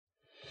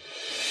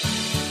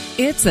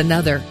It's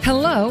another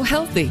Hello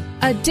Healthy,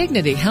 a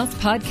Dignity Health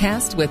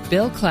podcast with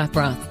Bill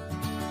Klaproth.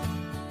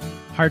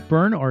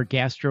 Heartburn or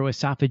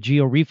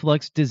gastroesophageal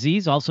reflux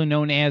disease, also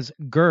known as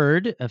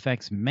GERD,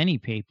 affects many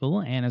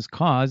people and is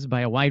caused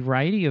by a wide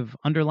variety of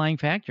underlying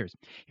factors.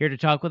 Here to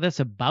talk with us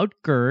about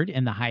GERD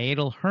and the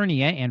hiatal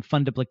hernia and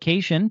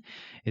fundoplication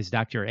is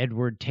Dr.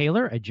 Edward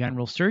Taylor, a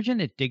general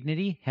surgeon at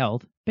Dignity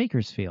Health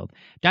Bakersfield.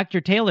 Dr.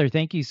 Taylor,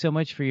 thank you so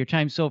much for your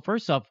time. So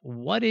first off,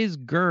 what is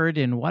GERD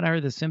and what are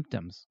the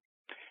symptoms?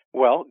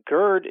 Well,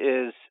 GERD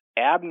is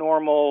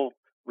abnormal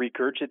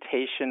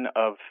regurgitation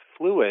of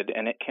fluid,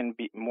 and it can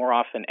be more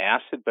often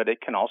acid, but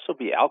it can also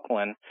be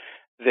alkaline,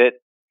 that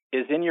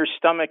is in your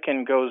stomach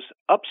and goes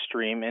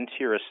upstream into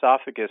your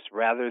esophagus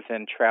rather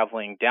than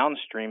traveling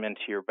downstream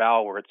into your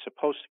bowel where it's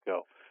supposed to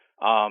go.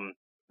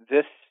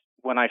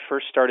 When I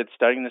first started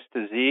studying this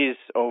disease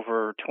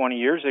over 20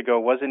 years ago,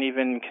 wasn't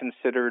even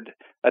considered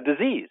a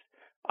disease.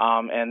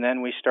 And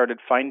then we started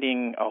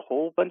finding a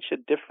whole bunch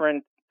of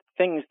different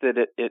things that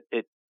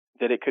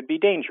it could be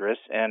dangerous,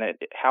 and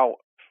how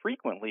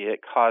frequently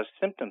it caused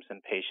symptoms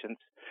in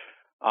patients.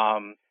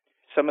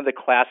 Some of the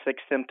classic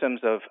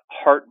symptoms of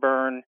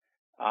heartburn,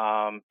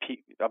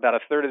 about a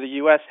third of the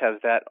U.S.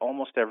 has that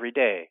almost every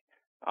day.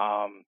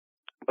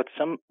 But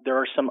there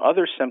are some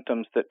other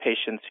symptoms that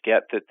patients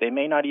get that they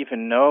may not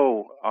even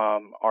know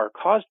are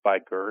caused by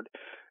GERD: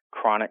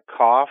 chronic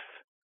cough,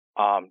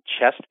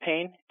 chest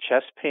pain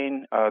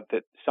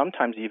that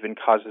sometimes even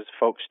causes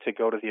folks to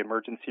go to the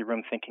emergency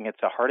room thinking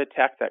it's a heart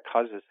attack that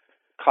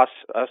costs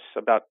us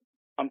about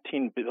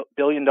 $umpteen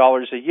billion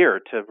a year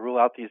to rule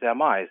out these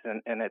MIs,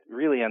 and it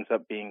really ends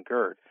up being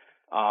GERD.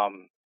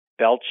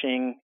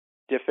 Belching,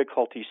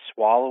 difficulty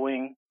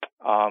swallowing,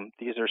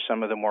 these are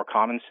some of the more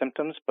common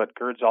symptoms, but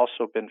GERD's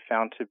also been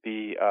found to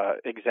be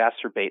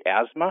exacerbate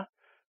asthma.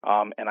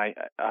 And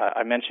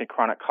I mentioned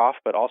chronic cough,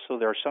 but also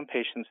there are some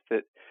patients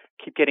that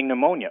keep getting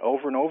pneumonia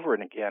over and over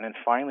and again, and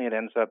finally it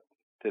ends up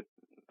that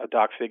a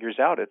doc figures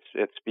out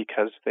it's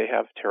because they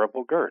have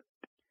terrible GERD.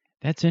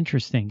 That's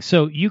interesting.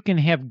 So you can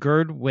have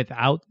GERD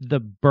without the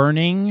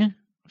burning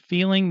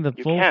feeling, the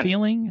full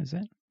feeling? Is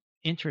that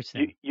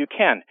interesting? You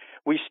can.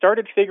 We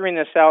started figuring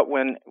this out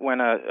when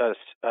a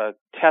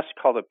test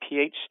called a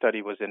pH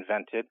study was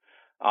invented.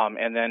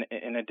 And then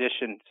in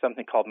addition,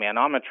 something called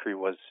manometry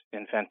was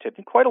invented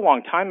quite a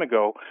long time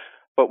ago.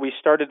 But we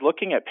started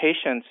looking at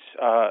patients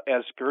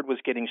as GERD was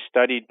getting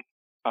studied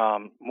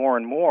more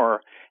and more.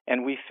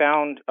 And we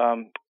found,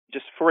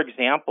 just for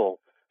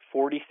example,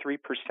 43%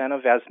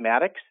 of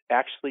asthmatics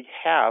actually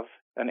have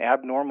an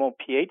abnormal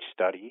pH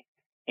study,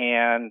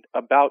 and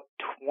about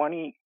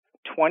 20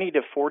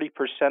 to 40%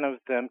 of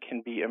them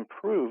can be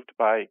improved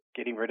by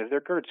getting rid of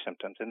their GERD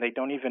symptoms. And they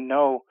don't even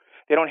know,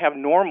 they don't have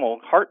normal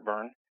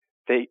heartburn.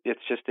 It's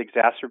just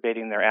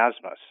exacerbating their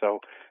asthma. So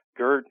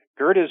GERD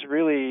is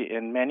really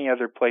in many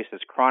other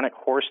places: chronic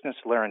hoarseness,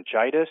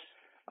 laryngitis,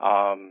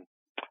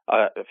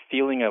 a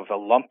feeling of a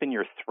lump in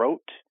your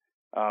throat.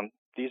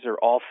 These are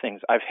all things.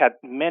 I've had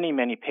many,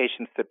 many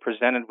patients that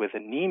presented with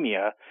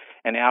anemia,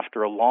 and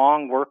after a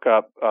long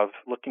workup of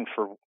looking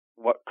for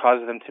what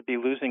caused them to be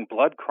losing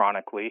blood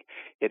chronically,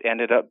 it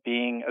ended up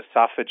being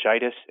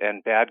esophagitis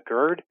and bad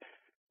GERD.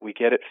 We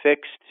get it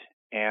fixed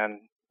and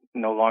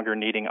no longer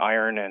needing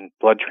iron and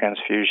blood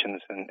transfusions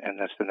and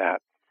this and that.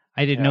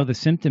 I didn't know the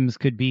symptoms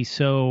could be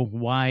so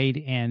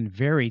wide and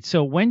varied.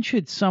 So when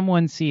should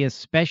someone see a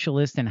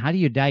specialist, and how do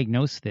you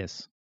diagnose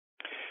this?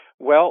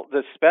 Well,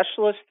 the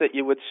specialist that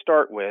you would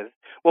start with,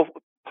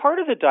 part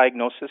of the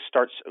diagnosis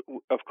starts,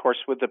 of course,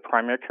 with the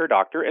primary care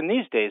doctor, and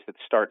these days it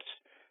starts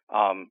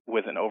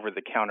with an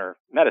over-the-counter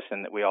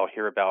medicine that we all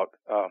hear about,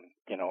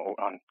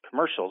 on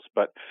commercials.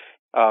 But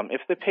if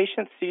the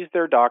patient sees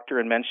their doctor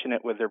and mention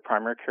it with their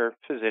primary care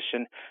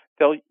physician,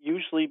 they'll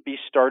usually be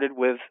started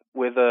with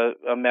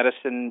a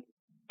medicine,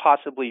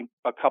 possibly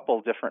a couple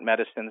of different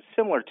medicines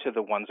similar to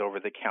the ones over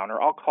the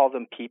counter. I'll call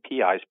them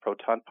PPIs,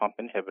 proton pump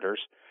inhibitors.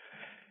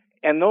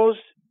 And those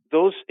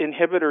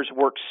inhibitors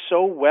work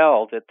so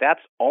well that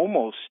that's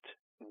almost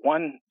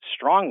one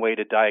strong way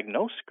to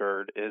diagnose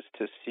GERD, is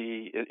to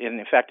see, and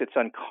in fact, it's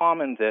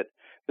uncommon that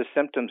the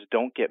symptoms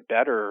don't get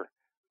better.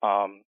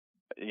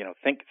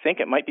 Think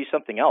it might be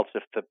something else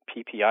if the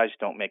PPIs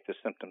don't make the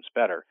symptoms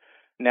better.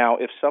 Now,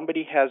 if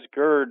somebody has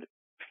GERD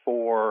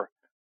for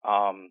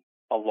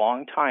a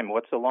long time,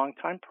 what's a long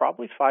time?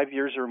 Probably 5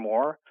 years or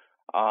more.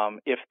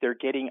 If they're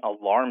getting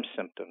alarm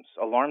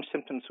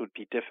symptoms would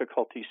be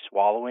difficulty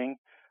swallowing,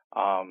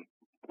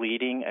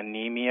 bleeding,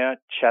 anemia,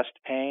 chest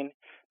pain.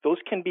 Those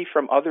can be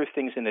from other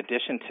things in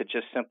addition to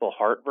just simple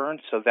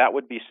heartburn. So that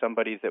would be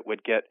somebody that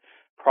would get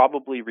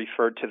probably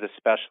referred to the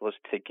specialist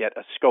to get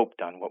a scope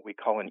done, what we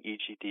call an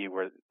EGD,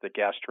 where the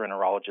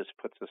gastroenterologist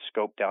puts a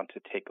scope down to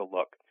take a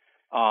look.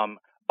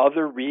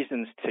 Other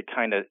reasons to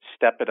kind of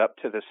step it up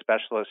to the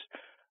specialist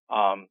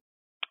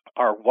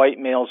are white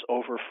males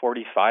over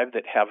 45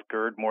 that have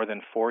GERD more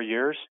than 4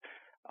 years.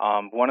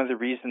 One of the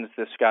reasons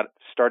this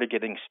started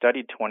getting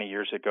studied 20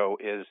 years ago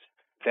is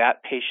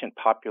that patient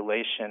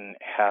population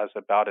has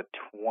about a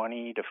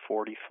 20 to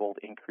 40-fold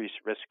increased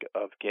risk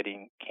of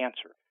getting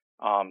cancer.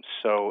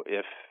 So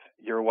if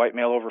you're a white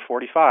male over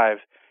 45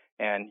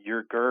 and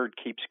your GERD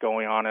keeps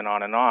going on and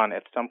on and on,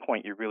 at some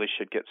point you really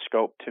should get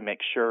scoped to make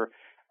sure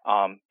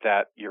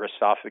that your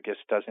esophagus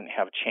doesn't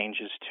have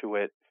changes to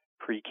it,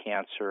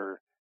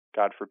 pre-cancer,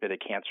 God forbid a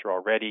cancer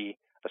already,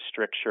 a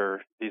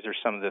stricture. These are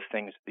some of the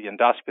things. The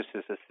endoscopist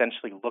is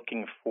essentially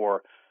looking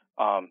for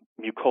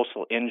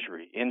mucosal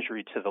injury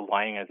to the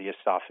lining of the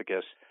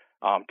esophagus,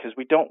 because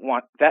we don't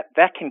want that.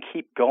 That can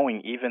keep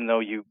going even though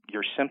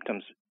your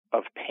symptoms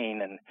of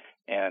pain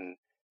and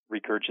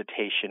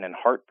regurgitation and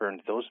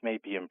heartburn, those may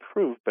be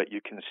improved, but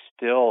you can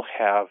still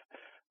have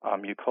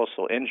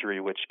mucosal injury,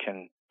 which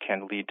can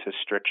lead to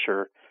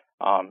stricture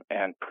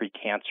and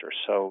precancer.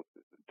 So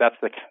that's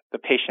the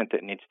patient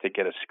that needs to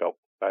get a scope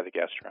by the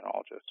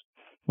gastroenterologist.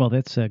 Well,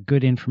 that's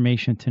good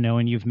information to know.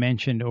 And you've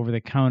mentioned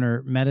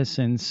over-the-counter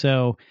medicine.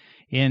 So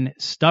in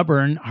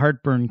stubborn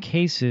heartburn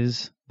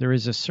cases, there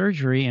is a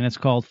surgery, and it's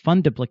called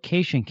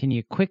fundoplication. Can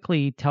you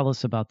quickly tell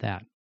us about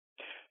that?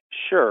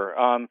 Sure.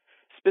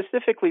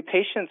 Specifically,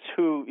 patients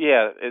who,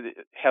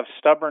 have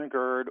stubborn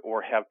GERD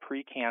or have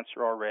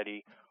precancer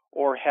already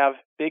or have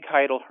big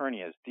hiatal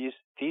hernias.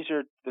 These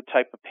are the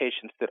type of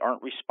patients that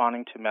aren't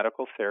responding to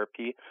medical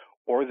therapy,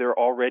 or they're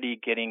already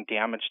getting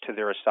damage to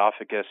their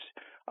esophagus,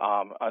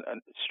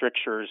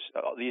 strictures,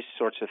 these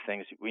sorts of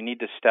things. We need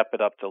to step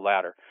it up the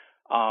ladder.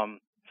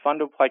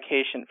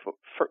 Fundoplication,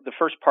 for the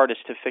first part is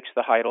to fix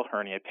the hiatal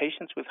hernia.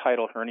 Patients with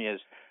hiatal hernias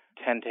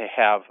tend to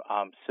have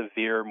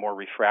severe, more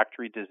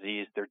refractory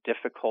disease. They're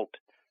difficult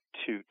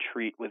to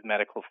treat with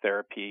medical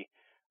therapy,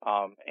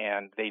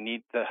 and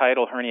the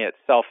hiatal hernia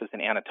itself is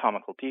an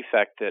anatomical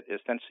defect that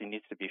essentially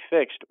needs to be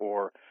fixed,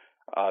 or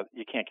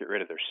you can't get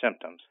rid of their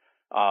symptoms.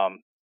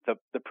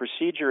 The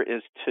procedure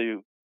is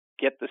to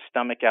get the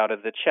stomach out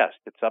of the chest.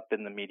 It's up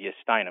in the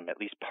mediastinum, at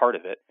least part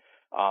of it,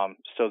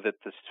 so that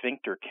the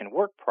sphincter can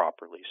work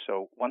properly.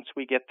 So once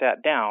we get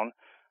that down,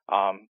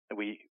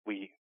 we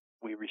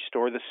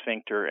restore the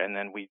sphincter, and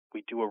then we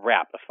do a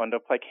wrap. A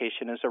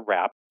fundoplication is a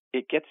wrap.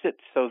 It gets it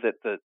so that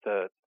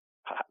the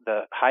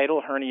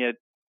hiatal hernia,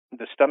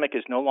 the stomach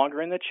is no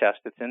longer in the chest,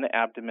 it's in the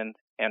abdomen,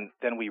 and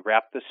then we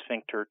wrap the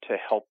sphincter to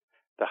help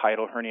the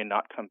hiatal hernia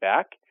not come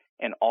back,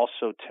 and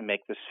also to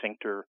make the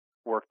sphincter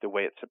work the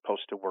way it's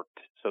supposed to work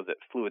so that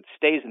fluid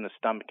stays in the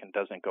stomach and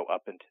doesn't go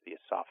up into the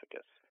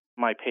esophagus.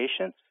 My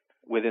patients,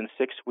 within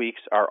 6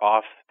 weeks, are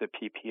off the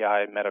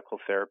PPI medical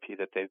therapy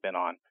that they've been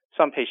on.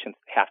 Some patients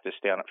have to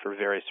stay on it for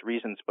various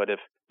reasons, but if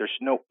there's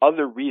no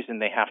other reason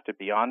they have to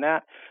be on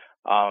that,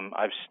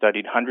 I've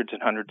studied hundreds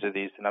and hundreds of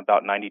these, and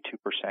about 92%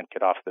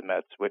 get off the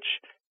meds, which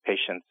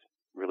patients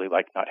really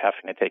like not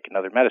having to take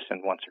another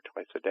medicine once or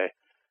twice a day.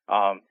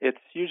 It's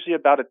usually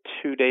about a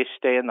 2-day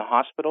stay in the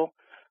hospital.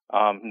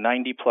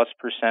 90+%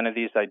 of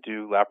these I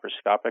do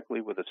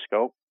laparoscopically with a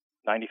scope.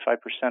 95%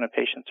 of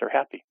patients are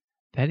happy.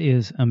 That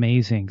is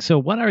amazing. So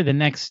what are the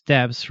next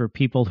steps for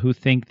people who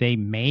think they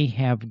may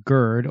have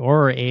GERD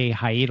or a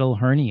hiatal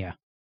hernia?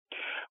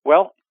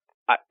 Well,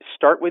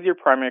 start with your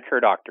primary care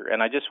doctor.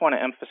 And I just want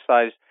to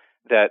emphasize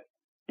that,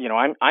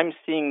 I'm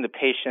seeing the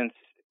patients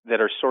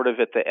that are sort of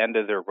at the end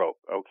of their rope.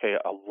 Okay,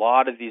 a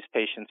lot of these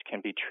patients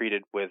can be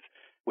treated with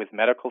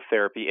medical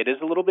therapy. It is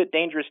a little bit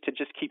dangerous to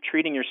just keep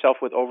treating yourself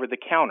with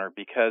over-the-counter,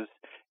 because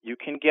you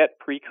can get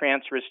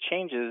precancerous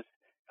changes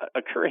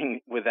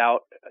occurring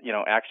without,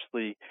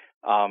 actually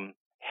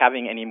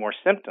having any more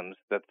symptoms.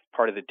 That's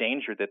part of the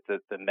danger, that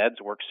the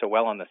meds work so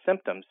well on the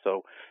symptoms.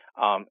 So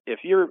if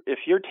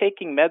you're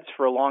taking meds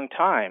for a long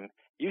time,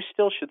 you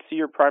still should see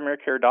your primary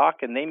care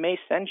doc, and they may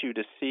send you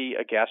to see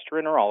a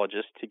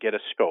gastroenterologist to get a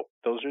scope.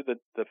 Those are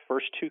the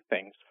first two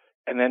things.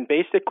 And then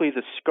basically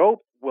the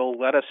scope will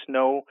let us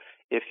know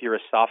if your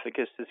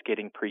esophagus is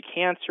getting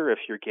precancer, if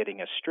you're getting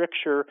a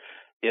stricture,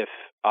 if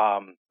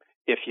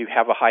you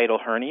have a hiatal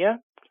hernia,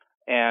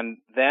 and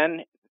then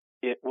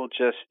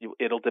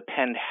it'll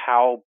depend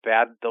how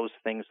bad those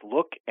things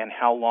look and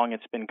how long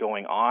it's been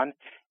going on,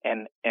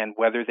 and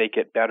whether they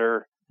get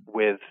better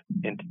with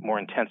more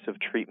intensive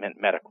treatment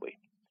medically.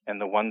 And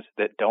the ones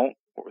that don't,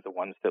 or the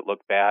ones that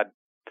look bad,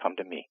 come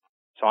to me.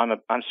 So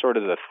I'm sort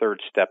of the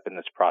third step in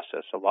this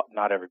process.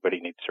 Not everybody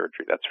needs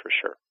surgery, that's for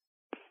sure.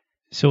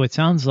 So it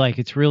sounds like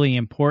it's really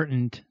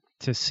important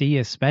to see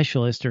a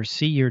specialist or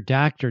see your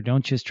doctor.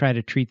 Don't just try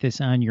to treat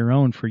this on your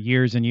own for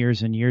years and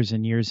years and years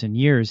and years and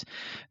years.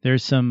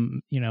 There's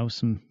some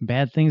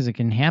bad things that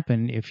can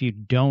happen if you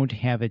don't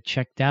have it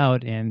checked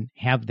out and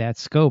have that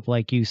scope,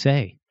 like you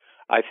say.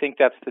 I think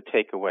that's the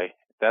takeaway.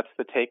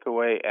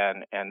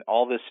 And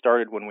all this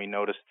started when we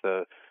noticed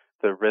the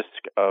risk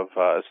of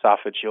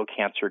esophageal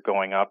cancer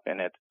going up, and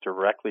it's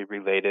directly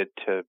related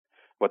to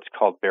what's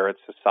called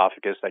Barrett's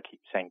esophagus. I keep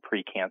saying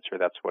precancer,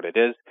 that's what it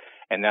is.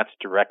 And that's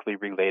directly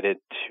related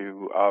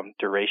to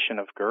duration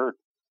of GERD.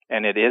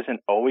 And it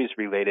isn't always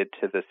related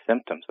to the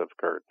symptoms of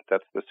GERD.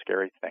 That's the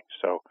scary thing.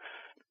 So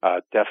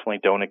definitely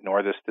don't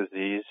ignore this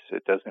disease.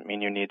 It doesn't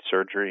mean you need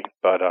surgery,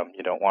 but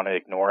you don't want to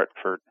ignore it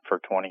for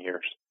 20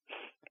 years.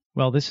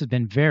 Well, this has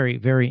been very,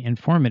 very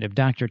informative.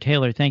 Dr.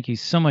 Taylor, thank you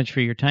so much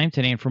for your time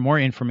today. And for more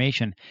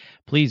information,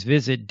 please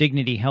visit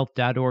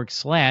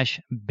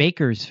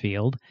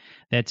dignityhealth.org/Bakersfield.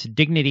 That's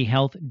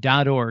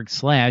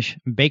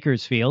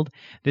dignityhealth.org/Bakersfield.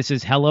 This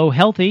is Hello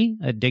Healthy,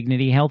 a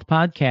Dignity Health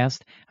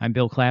podcast. I'm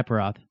Bill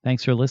Klaproth.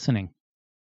 Thanks for listening.